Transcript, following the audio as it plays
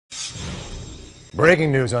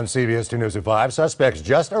Breaking news on CBS 2 News at 5. Suspects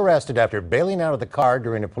just arrested after bailing out of the car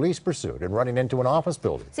during a police pursuit and running into an office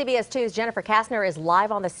building. CBS 2's Jennifer Kastner is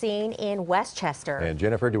live on the scene in Westchester. And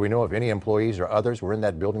Jennifer, do we know if any employees or others were in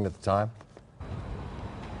that building at the time?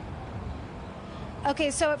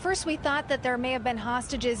 Okay, so at first we thought that there may have been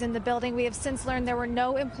hostages in the building. We have since learned there were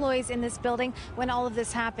no employees in this building when all of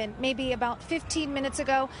this happened. Maybe about 15 minutes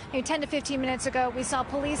ago, maybe 10 to 15 minutes ago, we saw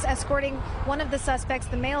police escorting one of the suspects,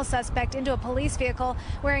 the male suspect, into a police vehicle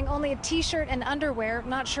wearing only a t-shirt and underwear.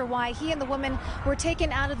 Not sure why. He and the woman were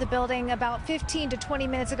taken out of the building about 15 to 20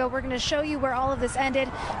 minutes ago. We're going to show you where all of this ended,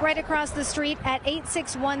 right across the street at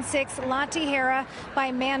 8616 La Tijera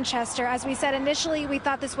by Manchester. As we said initially, we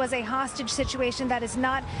thought this was a hostage situation. That is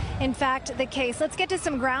not, in fact, the case. Let's get to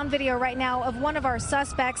some ground video right now of one of our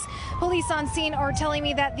suspects. Police on scene are telling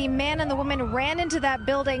me that the man and the woman ran into that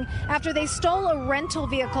building after they stole a rental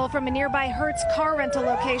vehicle from a nearby Hertz car rental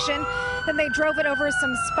location. Then they drove it over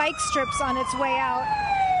some spike strips on its way out.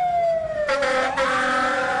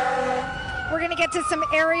 We're going to get to some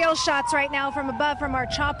aerial shots right now from above from our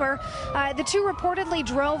chopper. The two reportedly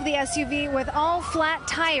drove the SUV with all flat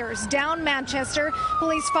tires down Manchester,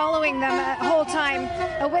 police following them the whole time.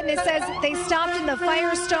 A witness says they stopped in the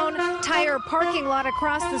Firestone Tire parking lot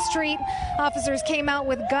across the street. Officers came out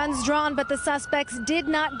with guns drawn, but the suspects did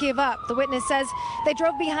not give up. The witness says they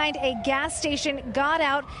drove behind a gas station, got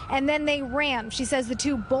out, and then they ran. She says the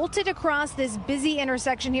two bolted across this busy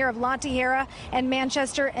intersection here of La Tijera and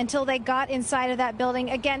Manchester until they got inside of that building.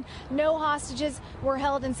 Again, no hostages were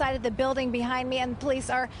held inside of the building behind me, and police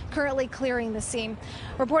are currently clearing the scene.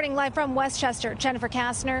 Reporting live from Westchester, Jennifer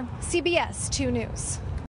Kastner, CBS 2 News.